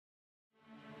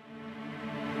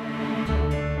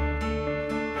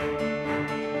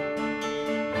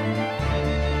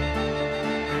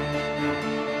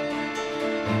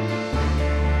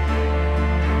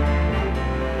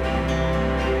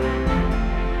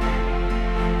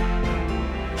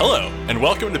and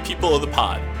welcome to People of the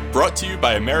Pod, brought to you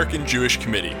by American Jewish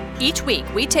Committee. Each week,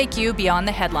 we take you beyond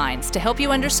the headlines to help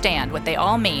you understand what they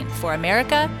all mean for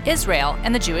America, Israel,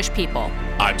 and the Jewish people.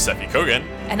 I'm Seffi Kogan.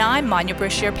 And I'm Manya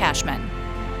Brashear Pashman.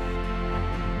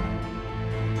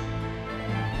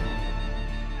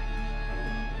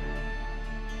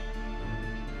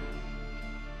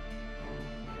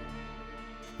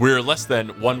 We're less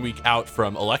than 1 week out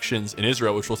from elections in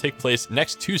Israel, which will take place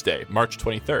next Tuesday, March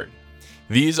 23rd.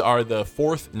 These are the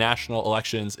fourth national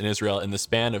elections in Israel in the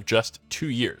span of just 2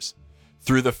 years.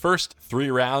 Through the first 3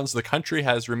 rounds, the country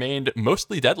has remained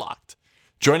mostly deadlocked.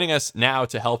 Joining us now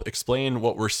to help explain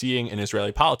what we're seeing in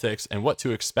Israeli politics and what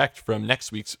to expect from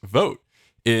next week's vote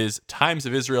is Times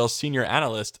of Israel's senior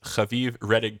analyst, Haviv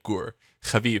Rettig Gur.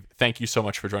 Haviv, thank you so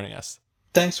much for joining us.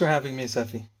 Thanks for having me,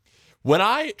 Seffi. When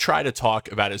I try to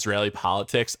talk about Israeli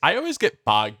politics, I always get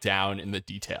bogged down in the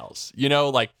details. You know,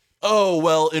 like, oh,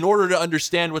 well, in order to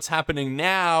understand what's happening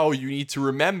now, you need to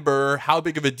remember how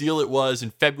big of a deal it was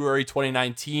in February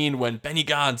 2019 when Benny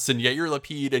Gantz and Yair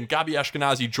Lapid and Gabi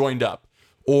Ashkenazi joined up.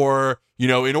 Or, you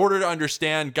know, in order to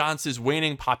understand Gantz's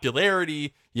waning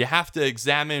popularity, you have to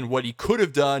examine what he could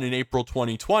have done in April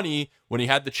 2020 when he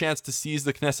had the chance to seize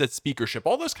the Knesset speakership.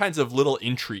 All those kinds of little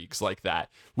intrigues like that,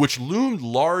 which loomed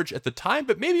large at the time,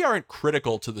 but maybe aren't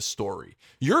critical to the story.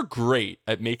 You're great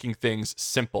at making things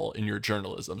simple in your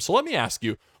journalism. So let me ask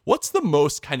you, what's the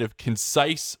most kind of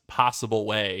concise possible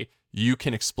way you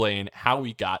can explain how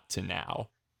we got to now?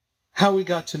 How we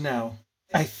got to now.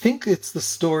 I think it's the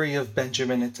story of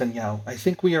Benjamin Netanyahu. I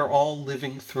think we are all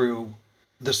living through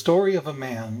the story of a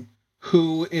man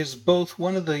who is both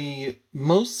one of the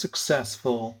most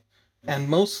successful and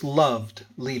most loved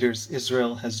leaders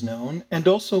Israel has known, and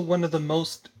also one of the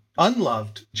most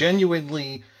unloved,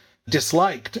 genuinely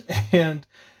disliked, and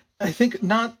I think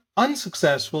not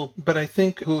unsuccessful, but I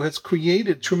think who has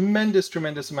created tremendous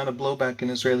amount of blowback in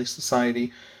Israeli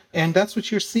society. And that's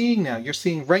what you're seeing now. You're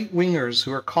seeing right-wingers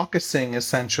who are caucusing,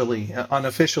 essentially,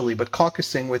 unofficially, but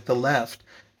caucusing with the left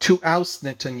to oust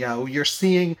Netanyahu. You're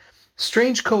seeing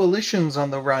strange coalitions on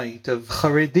the right of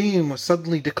Haredim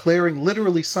suddenly declaring,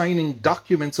 literally signing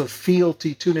documents of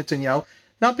fealty to Netanyahu,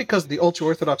 not because the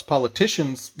ultra-Orthodox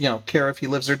politicians, care if he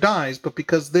lives or dies, but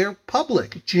because their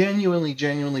public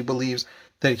genuinely believes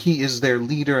that he is their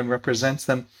leader and represents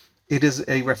them. It is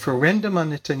a referendum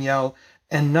on Netanyahu,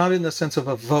 and not in the sense of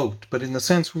a vote, but in the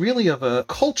sense really of a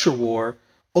culture war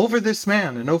over this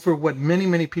man and over what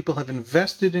many people have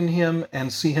invested in him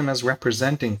and see him as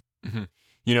representing. Mm-hmm.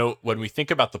 You know, when we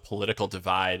think about the political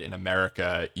divide in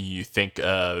America, you think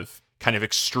of kind of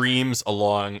extremes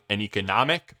along an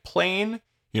economic plane,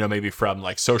 maybe from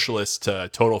like socialist to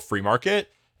total free market.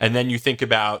 And then you think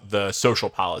about the social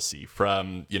policy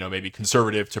from, maybe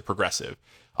conservative to progressive.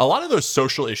 A lot of those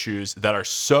social issues that are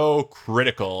so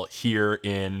critical here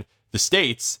in the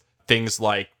States, things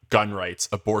like gun rights,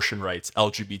 abortion rights,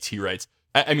 LGBT rights.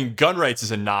 I mean, gun rights is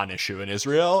a non-issue in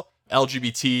Israel.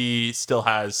 LGBT still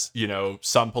has,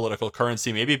 some political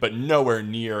currency maybe, but nowhere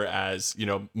near as,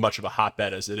 much of a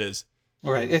hotbed as it is.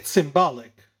 Right. It's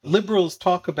symbolic. Liberal parties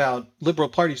talk about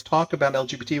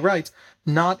LGBT rights,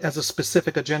 not as a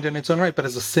specific agenda in its own right, but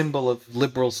as a symbol of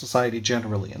liberal society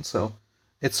generally. And so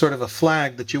it's sort of a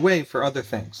flag that you wave for other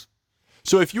things.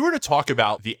 So if you were to talk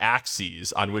about the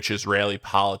axes on which Israeli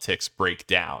politics break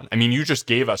down, I mean, you just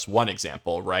gave us one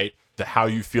example, right? The how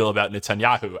you feel about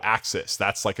Netanyahu axis.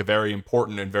 That's like a very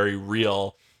important and very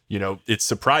real, it's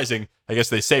surprising. I guess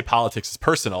they say politics is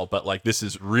personal, but like this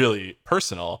is really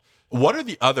personal. What are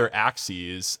the other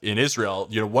axes in Israel?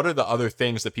 What are the other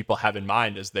things that people have in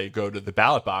mind as they go to the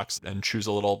ballot box and choose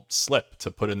a little slip to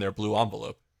put in their blue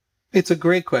envelope? It's a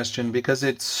great question because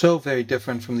it's so very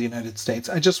different from the United States.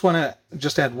 I just want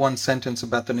to add one sentence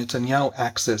about the Netanyahu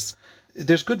axis.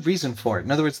 There's good reason for it.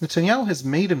 In other words, Netanyahu has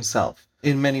made himself,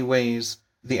 in many ways,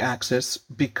 the axis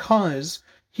because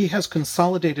he has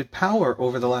consolidated power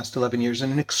over the last 11 years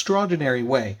in an extraordinary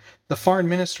way. The foreign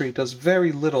ministry does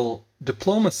very little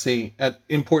diplomacy at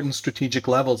important strategic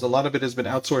levels. A lot of it has been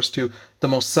outsourced to the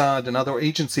Mossad and other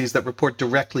agencies that report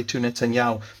directly to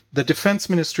Netanyahu. The defense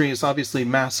ministry is obviously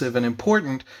massive and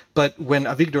important, but when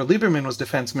Avigdor Lieberman was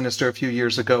defense minister a few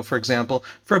years ago, for example,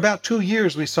 for about 2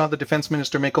 years we saw the defense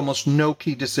minister make almost no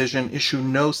key decision, issue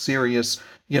no serious,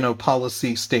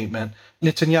 policy statement.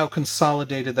 Netanyahu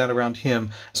consolidated that around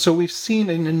him. So we've seen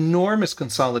an enormous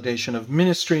consolidation of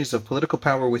ministries, of political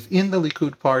power within the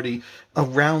Likud party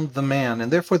around the man.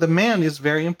 And therefore the man is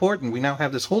very important. We now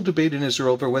have this whole debate in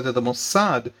Israel over whether the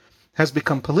Mossad has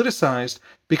become politicized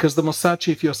because the Mossad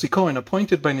chief Yossi Cohen,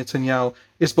 appointed by Netanyahu,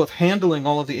 is both handling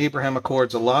all of the Abraham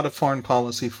Accords, a lot of foreign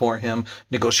policy for him,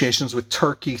 negotiations with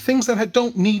Turkey, things that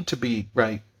don't need to be,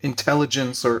 right,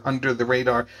 intelligence or under the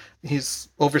radar. He's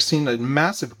overseen a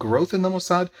massive growth in the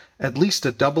Mossad, at least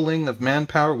a doubling of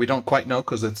manpower. We don't quite know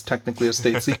because it's technically a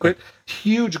state secret.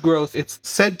 Huge growth. It's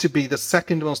said to be the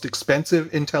second most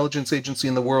expensive intelligence agency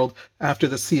in the world after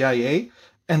the CIA.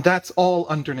 And that's all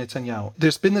under Netanyahu.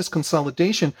 There's been this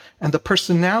consolidation, and the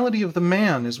personality of the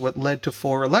man is what led to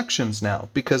 4 elections now,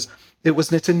 because it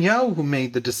was Netanyahu who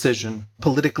made the decision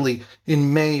politically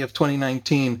in May of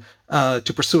 2019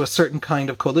 to pursue a certain kind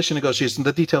of coalition negotiation.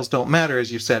 The details don't matter,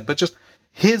 as you said, but just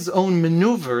his own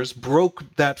maneuvers broke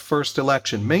that first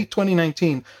election. May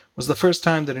 2019 was the first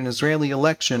time that an Israeli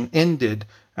election ended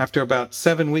after about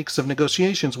 7 weeks of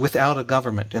negotiations without a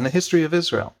government in the history of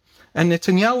Israel. And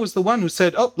Netanyahu was the one who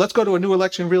said, oh, let's go to a new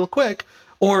election real quick,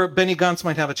 or Benny Gantz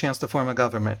might have a chance to form a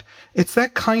government. It's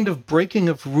that kind of breaking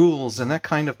of rules and that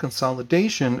kind of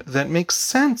consolidation that makes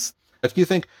sense. If you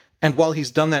think, and while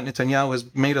he's done that, Netanyahu has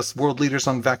made us world leaders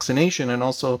on vaccination and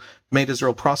also made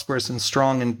Israel prosperous and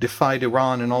strong and defied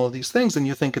Iran and all of these things, and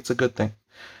you think it's a good thing.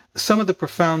 Some of the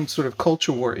profound sort of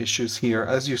culture war issues here,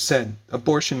 as you said,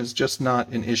 abortion is just not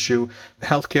an issue.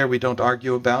 Healthcare we don't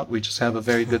argue about. We just have a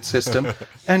very good system.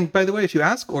 And by the way, if you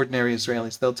ask ordinary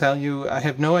Israelis, they'll tell you, I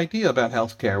have no idea about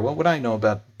healthcare. What would I know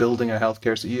about building a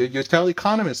healthcare? So you tell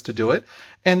economists to do it,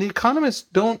 and the economists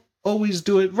don't always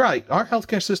do it right. Our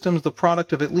healthcare system is the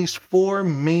product of at least 4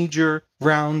 major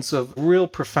rounds of real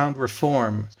profound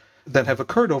reform that have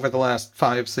occurred over the last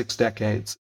 5-6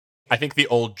 decades. I think the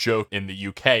old joke in the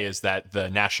UK is that the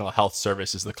National Health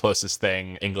Service is the closest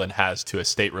thing England has to a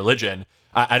state religion.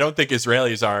 I don't think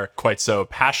Israelis are quite so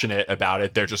passionate about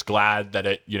it. They're just glad that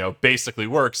it, basically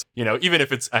works, even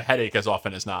if it's a headache as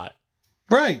often as not.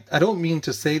 Right. I don't mean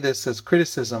to say this as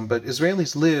criticism, but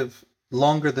Israelis live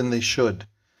longer than they should.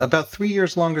 About 3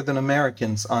 years longer than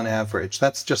Americans on average.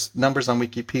 That's just numbers on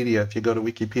Wikipedia. If you go to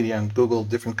Wikipedia and Google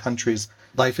different countries'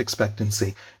 life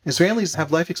expectancy. Israelis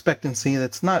have life expectancy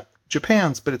that's not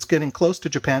Japan's, but it's getting close to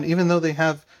Japan, even though they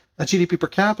have a GDP per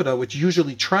capita, which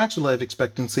usually tracks life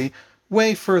expectancy,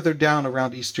 way further down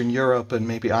around Eastern Europe and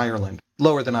maybe Ireland,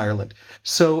 lower than Ireland.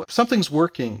 So something's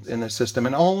working in the system,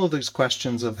 and all of these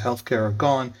questions of healthcare are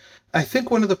gone. I think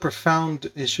one of the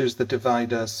profound issues that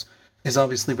divide us is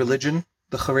obviously religion.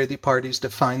 The Haredi parties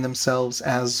define themselves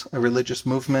as a religious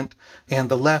movement, and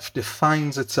the left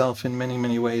defines itself in many,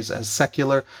 many ways as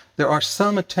secular. There are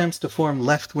some attempts to form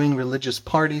left-wing religious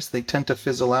parties. They tend to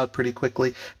fizzle out pretty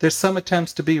quickly. There's some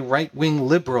attempts to be right-wing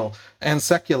liberal and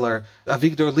secular.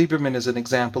 Avigdor Lieberman is an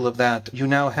example of that. You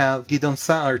now have Gideon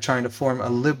Sa'ar trying to form a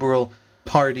liberal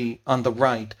party on the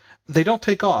right. They don't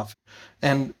take off.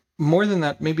 And more than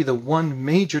that, maybe the one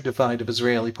major divide of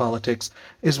Israeli politics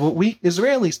is what we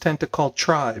Israelis tend to call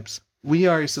tribes. We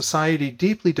are a society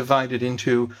deeply divided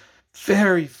into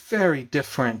very, very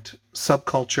different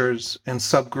subcultures and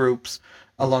subgroups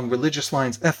along religious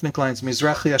lines, ethnic lines,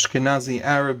 Mizrahi, Ashkenazi,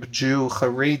 Arab, Jew,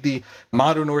 Haredi,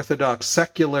 modern Orthodox,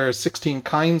 secular, 16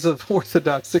 kinds of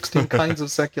Orthodox, 16 kinds of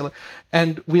secular.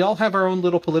 And we all have our own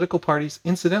little political parties.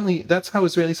 Incidentally, that's how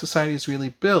Israeli society is really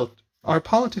built. Our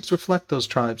politics reflect those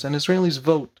tribes, and Israelis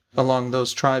vote along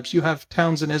those tribes. You have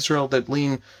towns in Israel that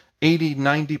lean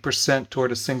 80-90%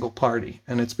 toward a single party,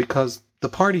 and it's because the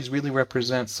parties really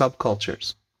represent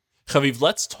subcultures. Haviv,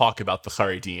 let's talk about the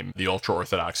Haredim, the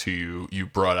ultra-Orthodox who you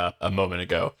brought up a moment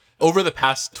ago. Over the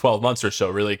past 12 months or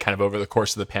so, really kind of over the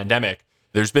course of the pandemic,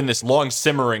 there's been this long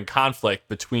simmering conflict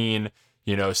between,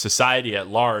 society at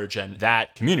large and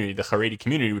that community, the Haredi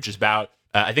community, which is about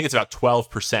I think it's about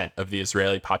 12% of the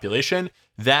Israeli population.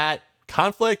 That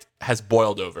conflict has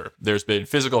boiled over. There's been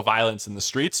physical violence in the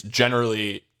streets.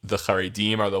 Generally, the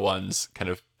Haredim are the ones kind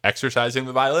of exercising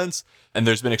the violence. And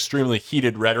there's been extremely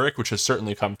heated rhetoric, which has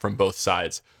certainly come from both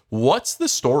sides. What's the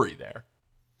story there?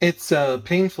 It's a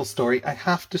painful story. I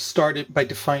have to start it by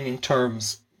defining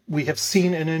terms. We have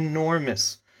seen an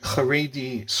enormous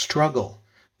Haredi struggle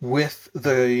with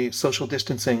the social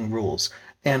distancing rules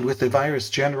and with the virus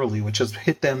generally, which has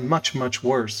hit them much, much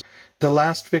worse. The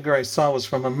last figure I saw was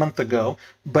from a month ago,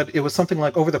 but it was something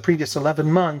like over the previous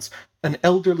 11 months, an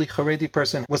elderly Haredi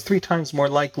person was 3 times more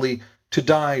likely to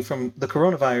die from the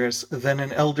coronavirus than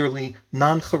an elderly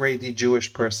non-Haredi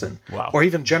Jewish person. Wow. Or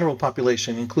even general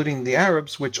population, including the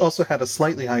Arabs, which also had a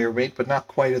slightly higher rate, but not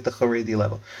quite at the Haredi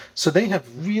level. So they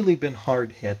have really been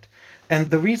hard hit. And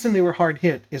the reason they were hard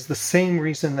hit is the same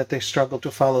reason that they struggled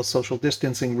to follow social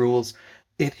distancing rules.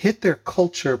 It hit their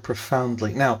culture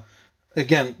profoundly. Now,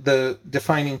 again, the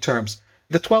defining terms.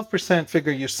 The 12%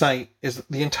 figure you cite is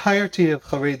the entirety of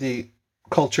Haredi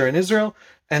culture in Israel,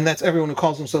 and that's everyone who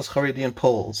calls themselves Haredi and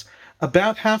Poles.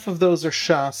 About half of those are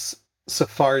Shas,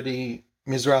 Sephardi,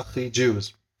 Mizrahi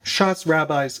Jews. Shas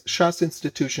rabbis, Shas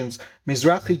institutions,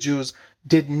 Mizrahi Jews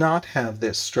did not have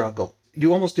this struggle.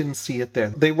 You almost didn't see it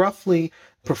there. They roughly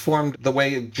performed the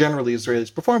way generally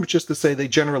Israelis perform, which is to say they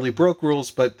generally broke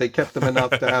rules, but they kept them enough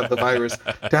to have the virus,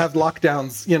 to have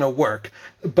lockdowns, work.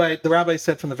 But the rabbi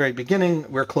said from the very beginning,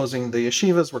 we're closing the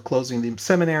yeshivas, we're closing the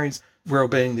seminaries, we're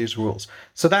obeying these rules.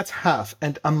 So that's half.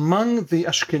 And among the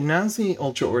Ashkenazi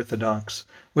ultra-Orthodox,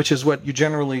 which is what you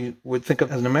generally would think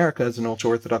of as in America as an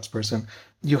ultra-Orthodox person,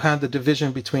 you had the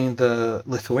division between the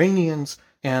Lithuanians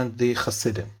and the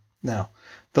Hasidim. Now,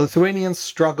 the Lithuanians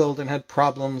struggled and had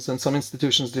problems, and some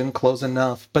institutions didn't close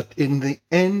enough, but in the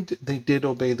end, they did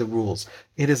obey the rules.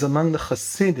 It is among the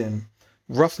Hasidim,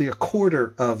 roughly a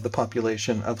quarter of the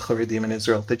population of Haredim in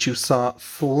Israel, that you saw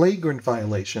flagrant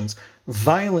violations,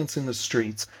 violence in the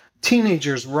streets,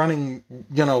 teenagers running,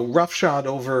 roughshod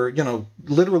over,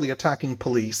 literally attacking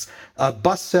police, a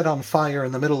bus set on fire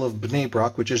in the middle of Bnei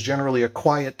Brak, which is generally a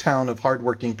quiet town of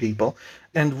hardworking people,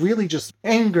 and really just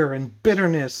anger and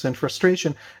bitterness and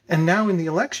frustration. And now in the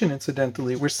election,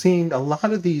 incidentally, we're seeing a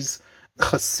lot of these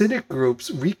Hasidic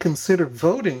groups reconsider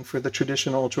voting for the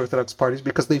traditional ultra-Orthodox parties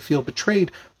because they feel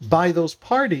betrayed by those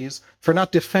parties for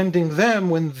not defending them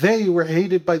when they were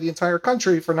hated by the entire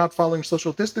country for not following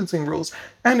social distancing rules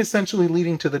and essentially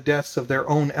leading to the deaths of their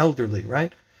own elderly,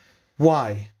 right?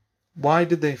 Why? Why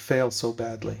did they fail so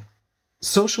badly?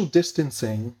 Social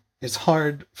distancing is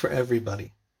hard for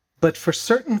everybody. But for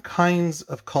certain kinds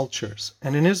of cultures,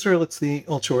 and in Israel it's the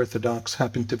ultra-Orthodox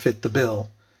happen to fit the bill,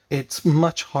 it's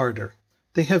much harder.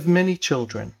 They have many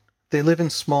children. They live in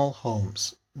small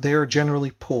homes. They are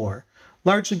generally poor,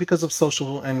 largely because of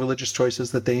social and religious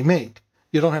choices that they make.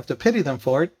 You don't have to pity them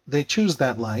for it. They choose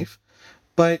that life,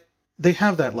 but they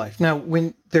have that life. Now,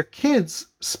 when their kids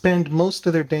spend most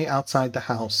of their day outside the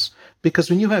house, because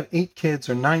when you have 8 kids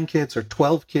or 9 kids or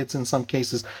 12 kids in some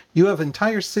cases, you have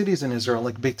entire cities in Israel,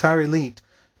 like Beitar Illit,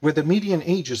 where the median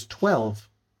age is 12.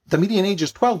 The median age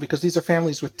is 12 because these are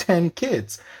families with 10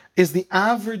 kids, is the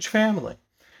average family.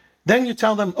 Then you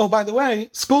tell them, oh, by the way,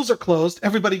 schools are closed,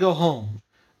 everybody go home.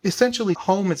 Essentially,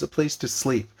 home is a place to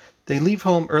sleep. They leave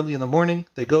home early in the morning,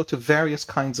 they go to various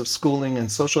kinds of schooling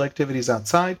and social activities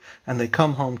outside, and they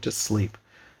come home to sleep.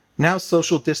 Now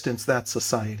social distance that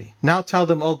society. Now tell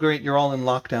them, oh great, you're all in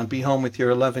lockdown, be home with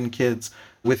your 11 kids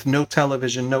with no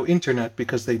television, no internet,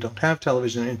 because they don't have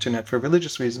television and internet for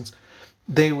religious reasons.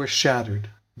 They were shattered.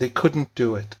 They couldn't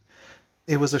do it.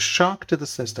 It was a shock to the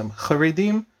system.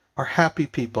 Haredim are happy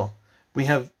people. We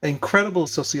have incredible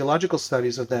sociological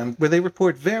studies of them where they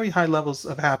report very high levels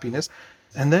of happiness.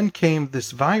 And then came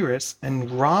this virus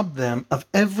and robbed them of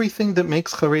everything that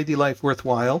makes Haredi life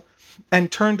worthwhile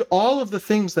and turned all of the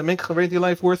things that make Haredi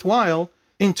life worthwhile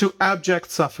into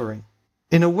abject suffering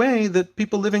in a way that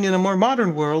people living in a more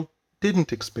modern world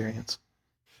didn't experience.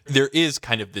 There is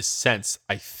kind of this sense,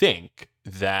 I think,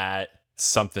 that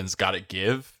something's got to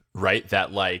give, right?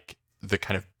 That like the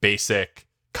kind of basic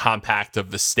compact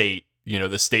of the state,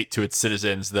 the state to its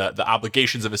citizens, the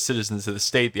obligations of a citizen to the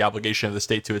state, the obligation of the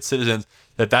state to its citizens,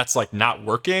 that's like not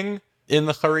working in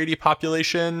the Haredi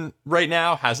population right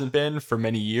now, hasn't been for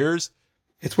many years.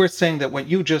 It's worth saying that what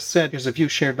you just said is a view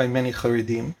shared by many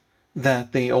Haredim,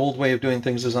 that the old way of doing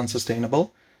things is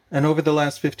unsustainable. And over the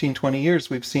last 15, 20 years,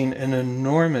 we've seen an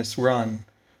enormous run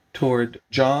toward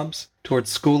jobs, toward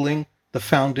schooling, the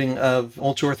founding of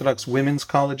ultra-Orthodox women's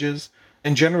colleges,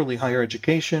 and generally higher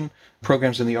education,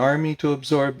 programs in the army to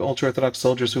absorb ultra-Orthodox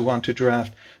soldiers who want to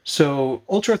draft. So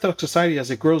ultra-Orthodox society, as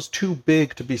it grows too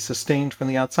big to be sustained from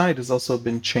the outside, has also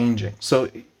been changing. So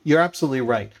you're absolutely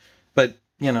right. But,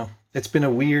 it's been a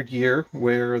weird year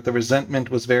where the resentment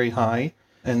was very high,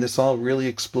 and this all really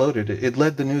exploded. It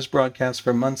led the news broadcasts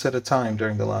for months at a time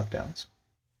during the lockdowns.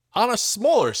 On a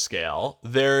smaller scale,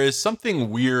 there is something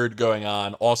weird going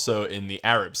on also in the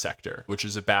Arab sector, which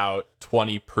is about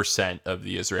 20% of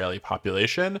the Israeli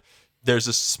population. There's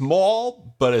a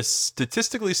small but a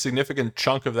statistically significant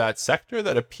chunk of that sector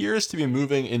that appears to be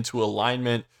moving into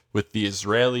alignment with the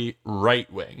Israeli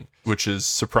right wing, which is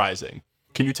surprising.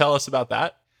 Can you tell us about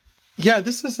that? Yeah,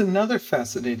 this is another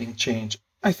fascinating change.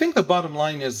 I think the bottom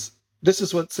line is this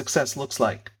is what success looks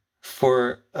like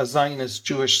for a Zionist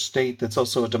Jewish state that's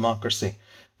also a democracy.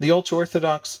 The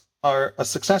ultra-Orthodox are a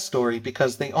success story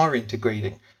because they are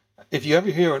integrating. If you ever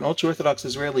hear an ultra-Orthodox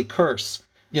Israeli curse,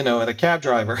 at a cab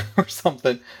driver or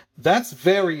something, that's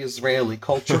very Israeli,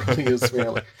 culturally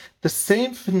Israeli. The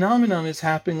same phenomenon is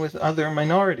happening with other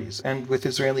minorities and with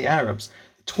Israeli Arabs.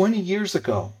 20 years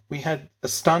ago, we had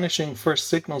astonishing first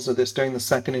signals of this during the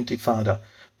Second Intifada,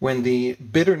 when the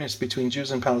bitterness between Jews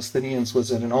and Palestinians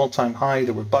was at an all-time high.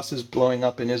 There were buses blowing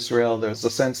up in Israel. There was a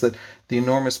sense that the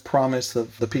enormous promise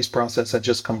of the peace process had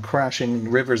just come crashing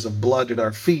in rivers of blood at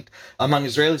our feet among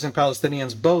Israelis and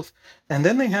Palestinians both. And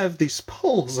then they have these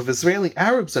polls of Israeli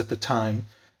Arabs at the time,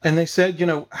 and they said,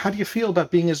 how do you feel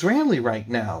about being Israeli right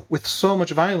now with so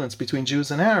much violence between Jews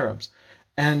and Arabs?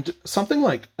 And something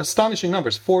like astonishing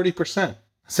numbers, 40%,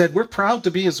 said, we're proud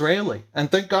to be Israeli. And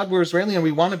thank God we're Israeli and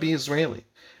we want to be Israeli.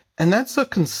 And that's a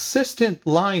consistent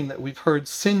line that we've heard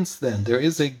since then. There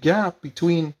is a gap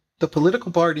between the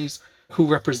political parties who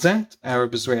represent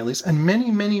Arab Israelis and many,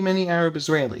 many, many Arab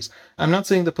Israelis. I'm not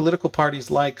saying the political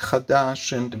parties like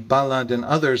Hadash and Balad and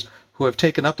others who have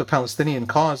taken up the Palestinian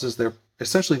cause as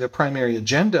essentially their primary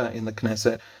agenda in the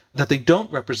Knesset, that they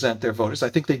don't represent their voters. I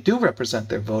think they do represent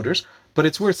their voters, but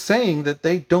it's worth saying that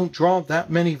they don't draw that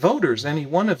many voters, any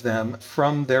one of them,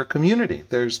 from their community.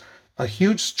 There's a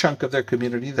huge chunk of their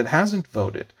community that hasn't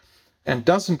voted and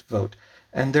doesn't vote.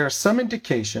 And there are some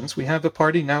indications. We have a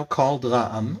party now called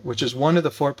Ra'am, which is one of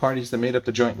the four parties that made up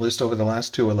the joint list over the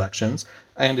last two elections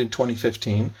and in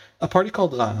 2015, a party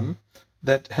called Ra'am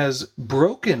that has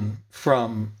broken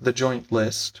from the joint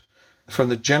list, from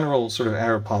the general sort of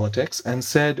Arab politics, and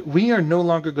said, we are no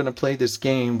longer going to play this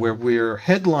game where we're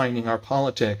headlining our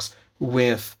politics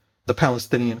with the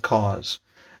Palestinian cause.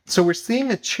 So we're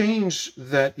seeing a change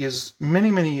that is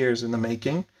many, many years in the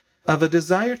making of a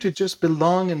desire to just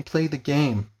belong and play the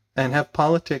game and have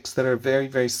politics that are very,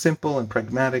 very simple and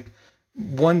pragmatic.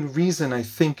 One reason I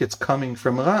think it's coming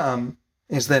from Ra'am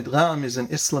is that Ra'am is an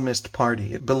Islamist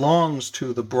party. It belongs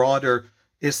to the broader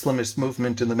Islamist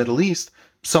movement in the Middle East,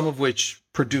 some of which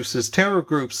produces terror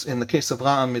groups. In the case of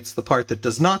Ra'am, it's the part that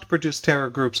does not produce terror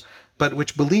groups, but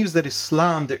which believes that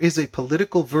Islam, there is a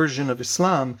political version of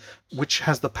Islam which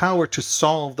has the power to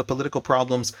solve the political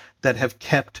problems that have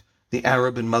kept the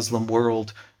Arab and Muslim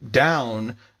world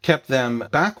down, kept them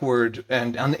backward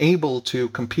and unable to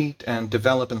compete and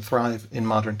develop and thrive in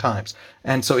modern times.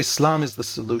 And so Islam is the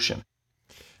solution.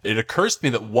 It occurs to me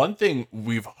that one thing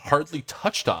we've hardly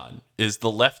touched on is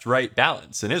the left-right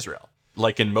balance in Israel.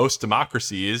 Like in most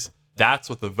democracies, that's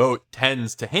what the vote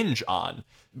tends to hinge on.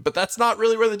 But that's not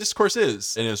really where the discourse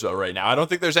is in Israel right now. I don't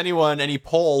think there's any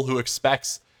poll who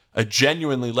expects a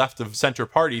genuinely left-of-center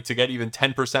party to get even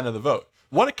 10% of the vote.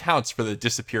 What accounts for the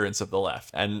disappearance of the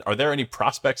left? And are there any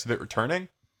prospects of it returning?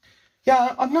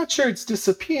 Yeah, I'm not sure it's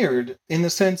disappeared in the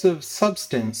sense of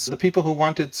substance. The people who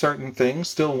wanted certain things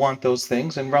still want those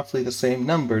things in roughly the same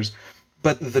numbers.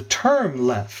 But the term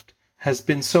left has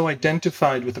been so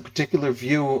identified with a particular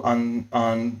view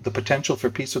on the potential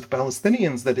for peace with the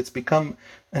Palestinians that it's become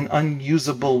an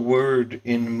unusable word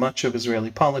in much of Israeli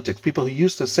politics. People who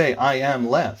used to say, I am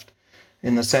left,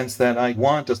 in the sense that I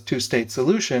want a two-state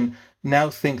solution,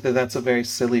 now think that that's a very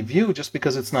silly view just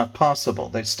because it's not possible.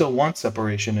 They still want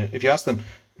separation. If you ask them,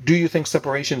 do you think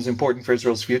separation is important for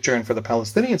Israel's future and for the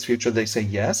Palestinians' future? They say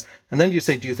yes. And then you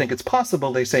say, do you think it's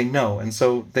possible? They say no. And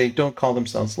so they don't call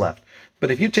themselves left.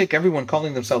 But if you take everyone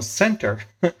calling themselves center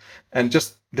and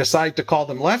just decide to call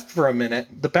them left for a minute,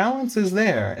 the balance is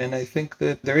there. And I think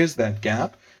that there is that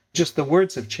gap. Just the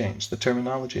words have changed. The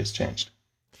terminology has changed.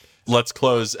 Let's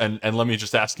close, and let me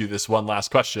just ask you this one last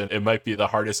question. It might be the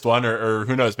hardest one, or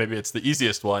who knows, maybe it's the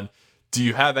easiest one. Do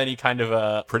you have any kind of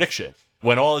a prediction?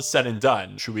 When all is said and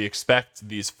done, should we expect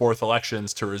these fourth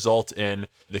elections to result in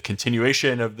the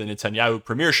continuation of the Netanyahu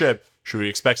premiership? Should we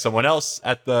expect someone else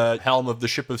at the helm of the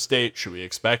ship of state? Should we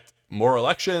expect more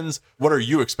elections? What are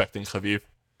you expecting, Haviv?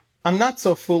 I'm not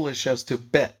so foolish as to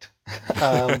bet,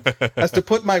 as to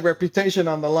put my reputation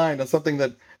on the line on something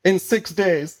that in 6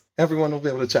 days, everyone will be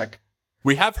able to check.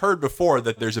 We have heard before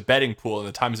that there's a betting pool in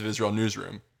the Times of Israel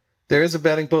newsroom. There is a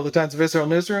betting pool in the Times of Israel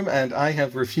newsroom, and I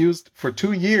have refused for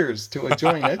 2 years to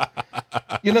join it.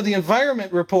 The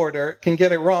environment reporter can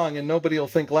get it wrong and nobody will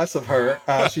think less of her.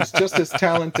 She's just as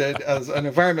talented as an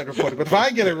environment reporter. But if I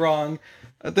get it wrong,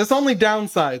 there's only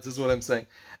downsides, is what I'm saying.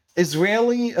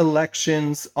 Israeli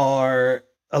elections are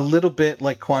a little bit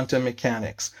like quantum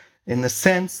mechanics in the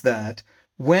sense that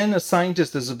when a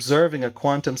scientist is observing a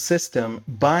quantum system,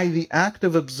 by the act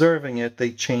of observing it, they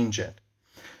change it.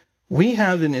 We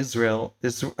have in Israel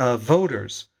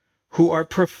voters who are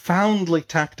profoundly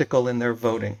tactical in their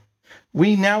voting.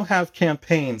 We now have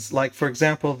campaigns like, for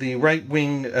example, the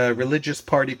right-wing religious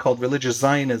party called Religious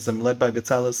Zionism, led by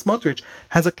Bezalel Smotrich,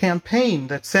 has a campaign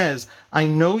that says, I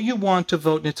know you want to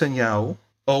vote Netanyahu,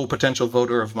 potential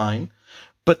voter of mine,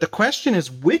 But the question is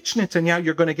which Netanyahu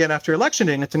you're going to get after Election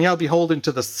Day. Netanyahu beholden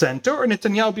to the center or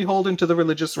Netanyahu beholden to the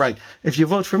religious right? If you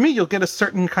vote for me, you'll get a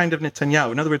certain kind of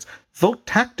Netanyahu. In other words, vote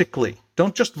tactically.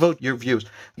 Don't just vote your views.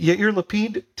 Yair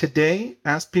Lapid today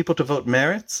asked people to vote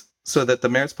Meretz so that the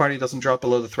Meretz party doesn't drop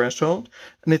below the threshold.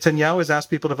 Netanyahu has asked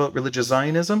people to vote religious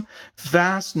Zionism.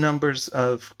 Vast numbers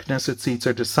of Knesset seats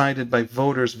are decided by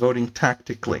voters voting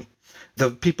tactically.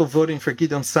 The people voting for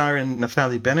Gideon Sa'ar and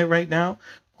Naftali Bennett right now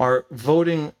are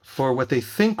voting for what they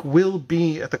think will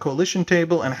be at the coalition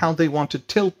table and how they want to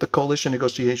tilt the coalition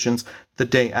negotiations the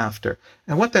day after.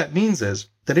 And what that means is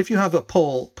that if you have a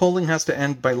poll, polling has to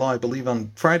end by law, I believe,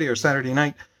 on Friday or Saturday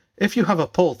night. If you have a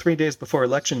poll 3 days before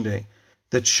Election Day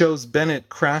that shows Bennett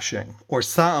crashing or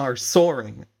Sa'ar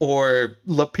soaring or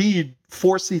Lapid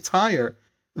 4 seats higher,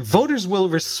 voters will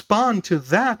respond to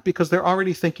that because they're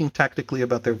already thinking tactically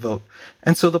about their vote.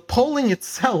 And so the polling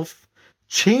itself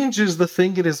changes the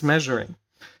thing it is measuring.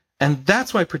 And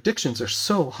that's why predictions are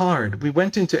so hard. We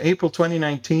went into April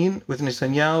 2019 with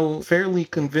Netanyahu fairly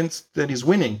convinced that he's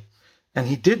winning, and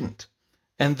he didn't.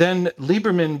 And then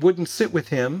Lieberman wouldn't sit with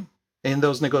him in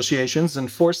those negotiations and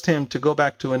forced him to go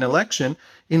back to an election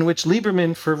in which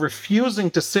Lieberman, for refusing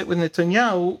to sit with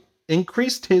Netanyahu,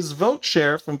 increased his vote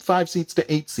share from 5 seats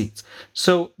to 8 seats.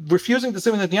 So refusing to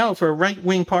sit with Netanyahu for a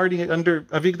right-wing party under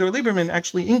Avigdor Lieberman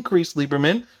actually increased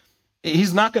Lieberman.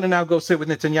 He's not going to now go sit with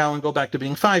Netanyahu and go back to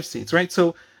being 5 seats, right?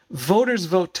 So voters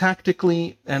vote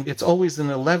tactically, and it's always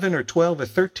an 11 or 12 or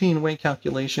 13-way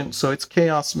calculation. So it's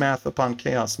chaos math upon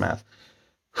chaos math.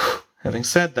 Having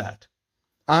said that,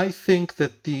 I think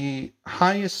that the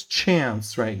highest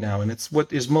chance right now, and it's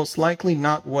what is most likely,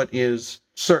 not what is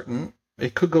certain,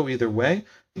 it could go either way.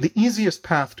 The easiest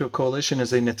path to a coalition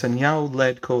is a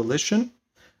Netanyahu-led coalition,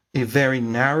 a very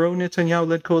narrow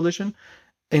Netanyahu-led coalition.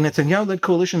 A Netanyahu-led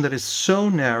coalition that is so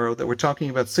narrow that we're talking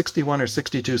about 61 or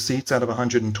 62 seats out of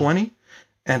 120,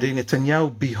 and a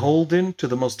Netanyahu beholden to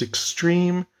the most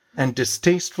extreme and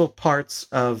distasteful parts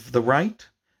of the right,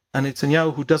 a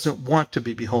Netanyahu who doesn't want to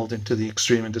be beholden to the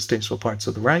extreme and distasteful parts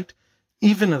of the right.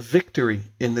 Even a victory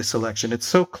in this election, it's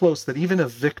so close that even a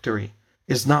victory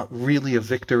is not really a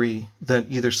victory that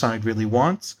either side really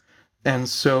wants. And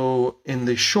so in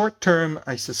the short term,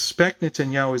 I suspect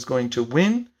Netanyahu is going to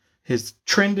win. He's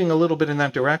trending a little bit in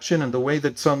that direction, and the way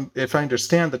that if I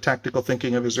understand the tactical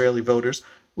thinking of Israeli voters,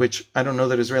 which I don't know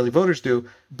that Israeli voters do,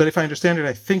 but if I understand it,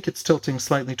 I think it's tilting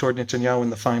slightly toward Netanyahu in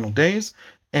the final days,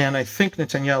 and I think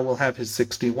Netanyahu will have his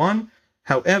 61.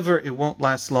 However, it won't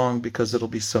last long because it'll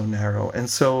be so narrow. And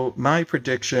so my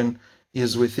prediction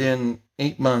is within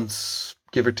 8 months,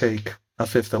 give or take, a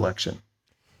 5th election.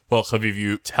 Well, Haviv,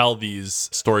 you tell these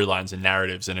storylines and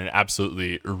narratives in an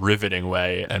absolutely riveting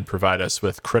way and provide us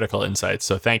with critical insights.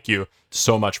 So thank you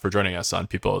so much for joining us on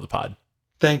People of the Pod.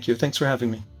 Thank you. Thanks for having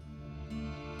me.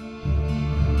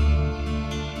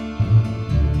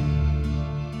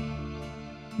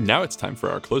 Now it's time for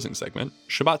our closing segment,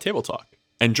 Shabbat Table Talk.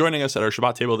 And joining us at our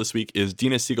Shabbat table this week is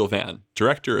Dina Siegel-Van,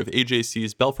 director of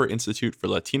AJC's Belfer Institute for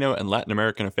Latino and Latin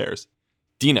American Affairs.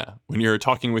 Dina, when you're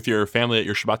talking with your family at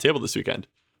your Shabbat table this weekend,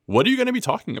 what are you going to be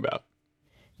talking about?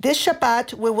 This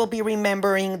Shabbat, we will be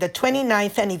remembering the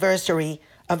 29th anniversary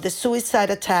of the suicide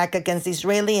attack against the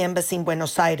Israeli embassy in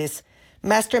Buenos Aires,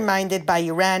 masterminded by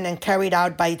Iran and carried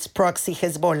out by its proxy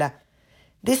Hezbollah.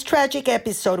 This tragic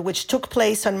episode, which took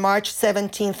place on March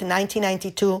 17,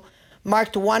 1992,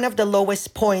 marked one of the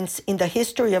lowest points in the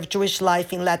history of Jewish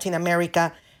life in Latin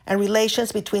America and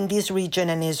relations between this region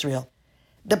and Israel.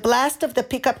 The blast of the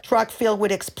pickup truck filled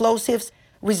with explosives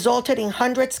resulted in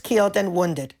hundreds killed and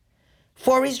wounded.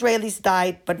 4 Israelis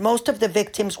died, but most of the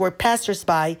victims were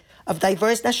passersby of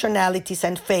diverse nationalities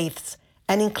and faiths,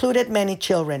 and included many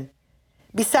children.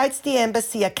 Besides the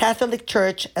embassy, a Catholic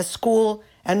church, a school,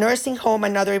 a nursing home,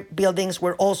 and other buildings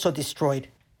were also destroyed.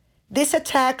 This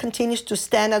attack continues to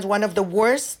stand as one of the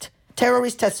worst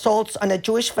terrorist assaults on a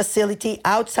Jewish facility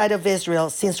outside of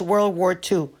Israel since World War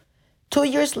II. 2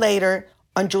 years later,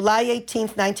 on July 18,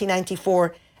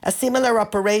 1994, a similar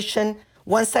operation,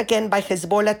 once again by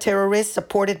Hezbollah terrorists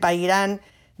supported by Iran,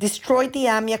 destroyed the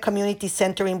AMIA Community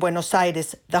Center in Buenos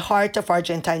Aires, the heart of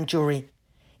Argentine Jewry.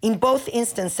 In both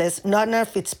instances, none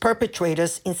of its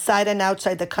perpetrators inside and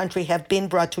outside the country have been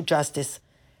brought to justice.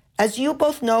 As you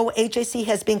both know, AJC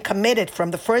has been committed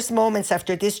from the first moments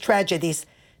after these tragedies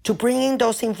to bringing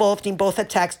those involved in both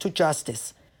attacks to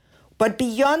justice. But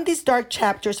beyond these dark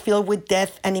chapters filled with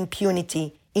death and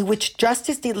impunity, in which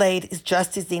justice delayed is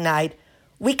justice denied,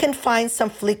 we can find some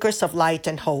flickers of light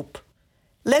and hope.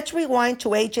 Let's rewind to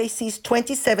AJC's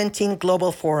 2017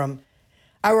 Global Forum.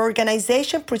 Our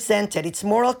organization presented its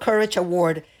Moral Courage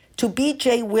Award to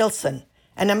B.J. Wilson,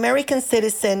 an American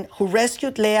citizen who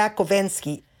rescued Leah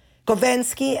Kovensky.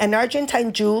 Kovensky, an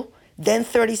Argentine Jew, then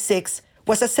 36,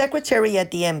 was a secretary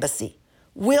at the embassy.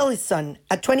 Willison,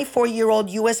 a 24-year-old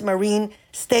U.S. Marine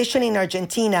stationed in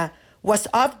Argentina, was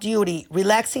off duty,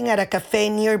 relaxing at a cafe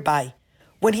nearby.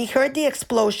 When he heard the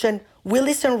explosion,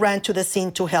 Willison ran to the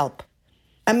scene to help.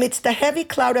 Amidst a heavy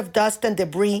cloud of dust and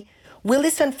debris,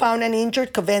 Willison found an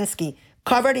injured Kovensky,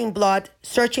 covered in blood,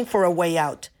 searching for a way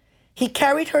out. He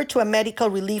carried her to a medical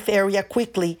relief area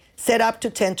quickly, set up to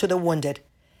tend to the wounded.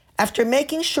 After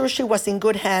making sure she was in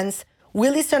good hands,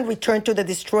 Willison returned to the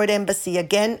destroyed embassy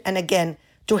again and again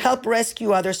to help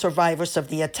rescue other survivors of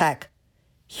the attack.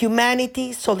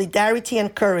 Humanity, solidarity,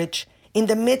 and courage in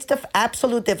the midst of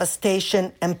absolute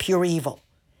devastation and pure evil.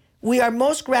 We are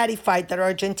most gratified that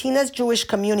Argentina's Jewish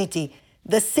community,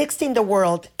 the sixth in the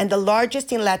world and the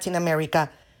largest in Latin America,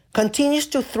 continues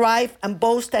to thrive and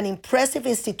boast an impressive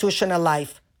institutional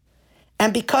life.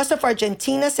 And because of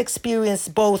Argentina's experience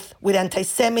both with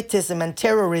anti-Semitism and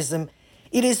terrorism,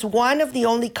 it is one of the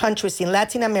only countries in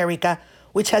Latin America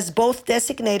which has both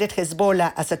designated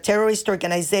Hezbollah as a terrorist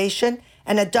organization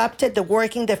and adopted the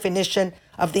working definition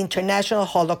of the International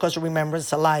Holocaust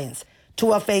Remembrance Alliance,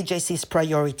 two of AJC's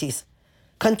priorities: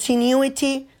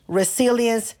 continuity,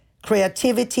 resilience,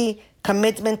 creativity,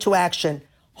 commitment to action,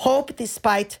 hope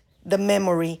despite the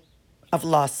memory of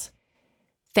loss.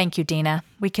 Thank you, Dina.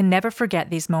 We can never forget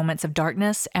these moments of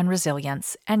darkness and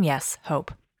resilience, and yes,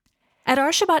 hope. At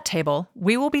our Shabbat table,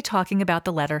 we will be talking about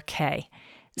the letter K.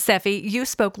 Seffi, you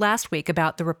spoke last week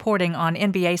about the reporting on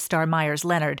NBA star Myers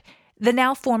Leonard. The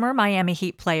now former Miami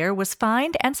Heat player was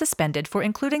fined and suspended for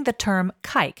including the term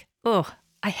kike. Ugh,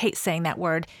 I hate saying that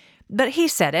word. But he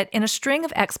said it in a string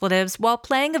of expletives while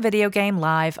playing a video game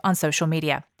live on social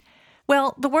media.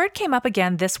 Well, the word came up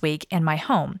again this week in my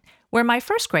home, where my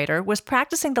first grader was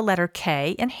practicing the letter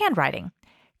K in handwriting.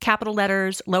 Capital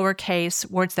letters, lowercase,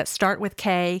 words that start with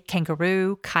K,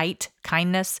 kangaroo, kite,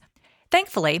 kindness.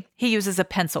 Thankfully, he uses a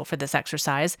pencil for this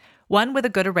exercise, one with a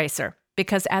good eraser,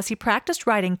 because as he practiced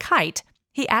writing kite,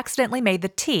 he accidentally made the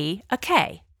T a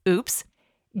K. Oops.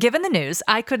 Given the news,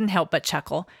 I couldn't help but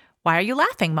chuckle. Why are you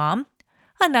laughing, Mom?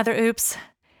 Another oops.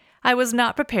 I was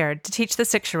not prepared to teach the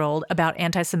 6-year-old about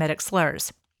anti-Semitic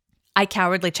slurs. I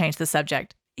cowardly changed the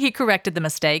subject. He corrected the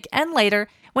mistake, and later,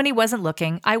 when he wasn't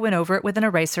looking, I went over it with an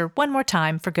eraser one more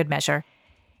time for good measure.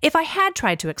 If I had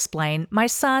tried to explain, my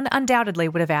son undoubtedly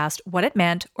would have asked what it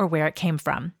meant or where it came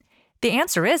from. The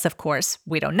answer is, of course,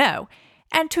 we don't know.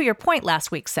 And to your point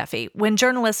last week, Seffi, when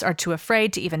journalists are too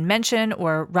afraid to even mention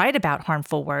or write about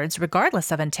harmful words,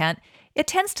 regardless of intent, it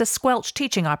tends to squelch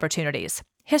teaching opportunities.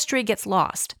 History gets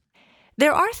lost.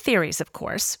 There are theories, of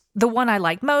course. The one I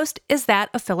like most is that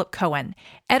of Philip Cohen,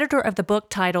 editor of the book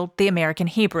titled The American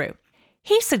Hebrew.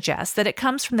 He suggests that it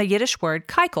comes from the Yiddish word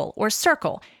keikel, or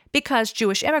circle, because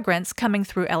Jewish immigrants coming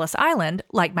through Ellis Island,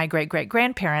 like my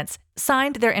great-great-grandparents,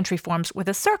 signed their entry forms with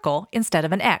a circle instead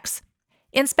of an X.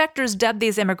 Inspectors dubbed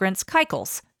these immigrants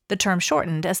keikels, the term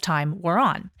shortened as time wore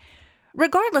on.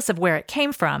 Regardless of where it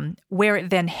came from, where it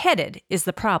then headed is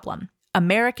the problem: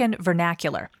 American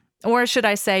vernacular, or should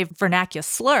I say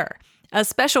vernacular, a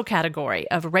special category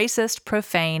of racist,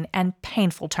 profane, and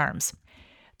painful terms.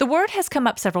 The word has come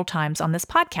up several times on this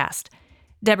podcast.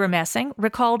 Deborah Messing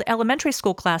recalled elementary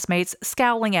school classmates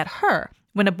scowling at her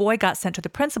when a boy got sent to the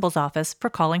principal's office for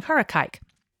calling her a kike.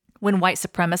 When white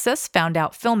supremacists found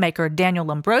out filmmaker Daniel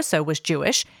Lombroso was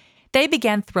Jewish, they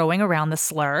began throwing around the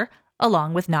slur,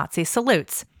 along with Nazi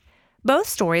salutes. Both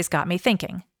stories got me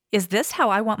thinking, is this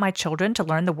how I want my children to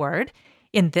learn the word?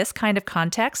 In this kind of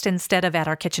context instead of at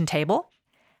our kitchen table?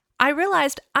 I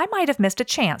realized I might have missed a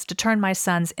chance to turn my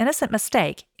son's innocent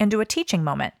mistake into a teaching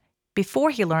moment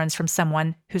before he learns from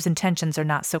someone whose intentions are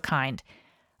not so kind.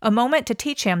 A moment to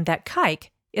teach him that kike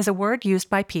is a word used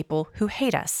by people who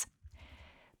hate us.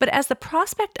 But as the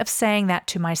prospect of saying that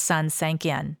to my son sank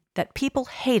in, that people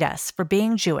hate us for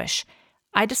being Jewish,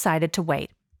 I decided to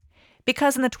wait.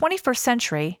 Because in the 21st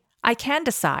century, I can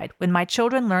decide when my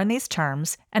children learn these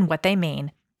terms and what they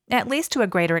mean, at least to a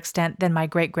greater extent than my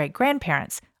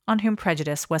great-great-grandparents, on whom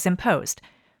prejudice was imposed.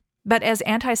 But as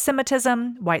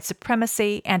anti-Semitism, white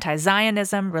supremacy,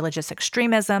 anti-Zionism, religious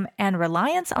extremism, and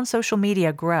reliance on social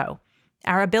media grow,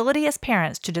 our ability as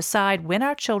parents to decide when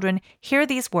our children hear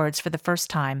these words for the first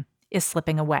time is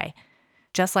slipping away,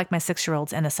 just like my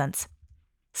 6-year-old's innocence.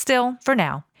 Still, for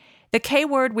now, the K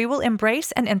word we will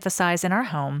embrace and emphasize in our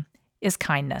home is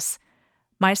kindness.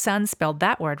 My son spelled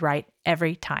that word right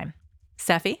every time.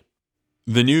 Seffi?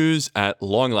 The news, at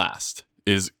long last,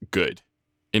 is good.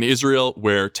 In Israel,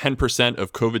 where 10%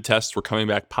 of COVID tests were coming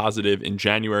back positive in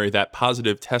January, that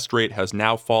positive test rate has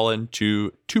now fallen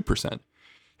to 2%.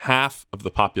 Half of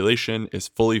the population is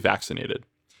fully vaccinated.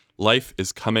 Life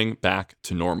is coming back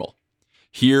to normal.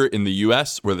 Here in the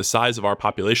US, where the size of our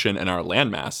population and our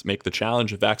landmass make the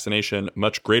challenge of vaccination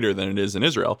much greater than it is in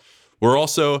Israel, we're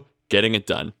also getting it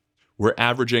done. We're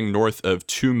averaging north of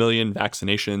 2 million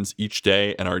vaccinations each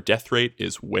day, and our death rate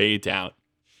is way down.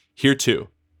 Here too,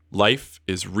 life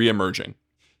is reemerging.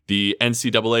 The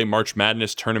NCAA March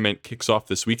Madness tournament kicks off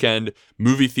this weekend.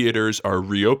 Movie theaters are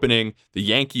reopening. The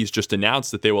Yankees just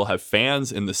announced that they will have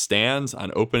fans in the stands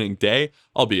on opening day,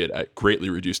 albeit at greatly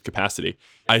reduced capacity.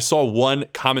 I saw one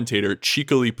commentator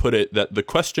cheekily put it that the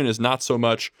question is not so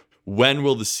much when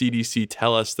will the CDC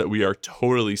tell us that we are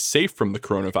totally safe from the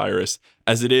coronavirus,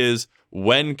 as it is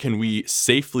when can we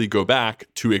safely go back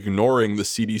to ignoring the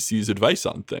CDC's advice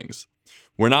on things.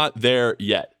 We're not there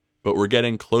yet, but we're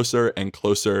getting closer and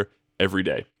closer every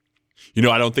day. You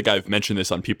know, I don't think I've mentioned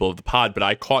this on People of the Pod, but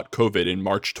I caught COVID in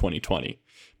March 2020.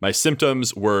 My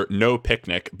symptoms were no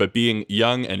picnic, but being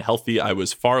young and healthy, I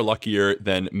was far luckier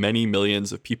than many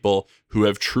millions of people who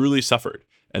have truly suffered,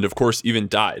 and of course, even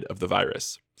died of the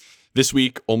virus. This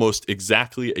week, almost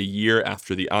exactly a year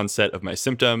after the onset of my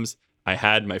symptoms, I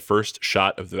had my first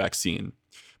shot of the vaccine.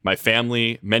 My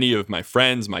family, many of my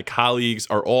friends, my colleagues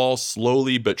are all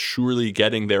slowly but surely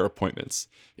getting their appointments.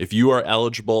 If you are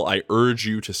eligible, I urge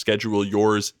you to schedule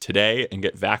yours today and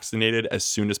get vaccinated as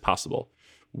soon as possible.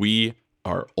 We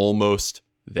are almost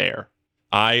there.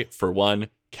 I, for one,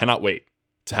 cannot wait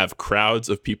to have crowds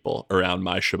of people around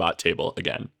my Shabbat table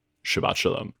again. Shabbat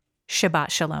Shalom. Shabbat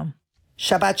Shalom.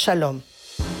 Shabbat Shalom.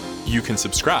 You can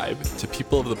subscribe to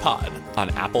People of the Pod on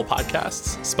Apple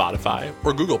Podcasts, Spotify,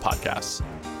 or Google Podcasts,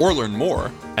 or learn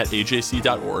more at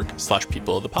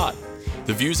ajc.org/peopleofthepod.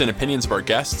 The views and opinions of our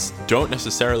guests don't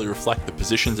necessarily reflect the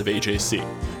positions of AJC.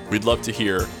 We'd love to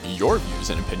hear your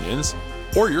views and opinions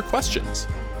or your questions.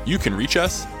 You can reach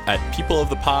us at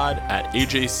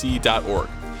peopleofthepod@ajc.org.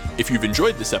 If you've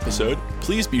enjoyed this episode,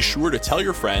 please be sure to tell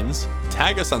your friends,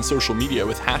 tag us on social media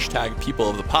with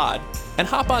 #PeopleOfThePod, and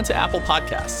hop onto Apple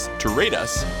Podcasts to rate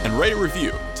us and write a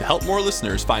review to help more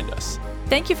listeners find us.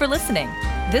 Thank you for listening.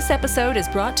 This episode is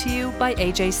brought to you by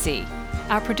AJC.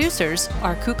 Our producers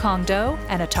are Kukong Do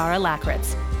and Atara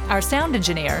Lakritz. Our sound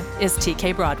engineer is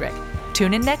TK Broderick.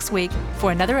 Tune in next week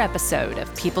for another episode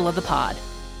of People of the Pod.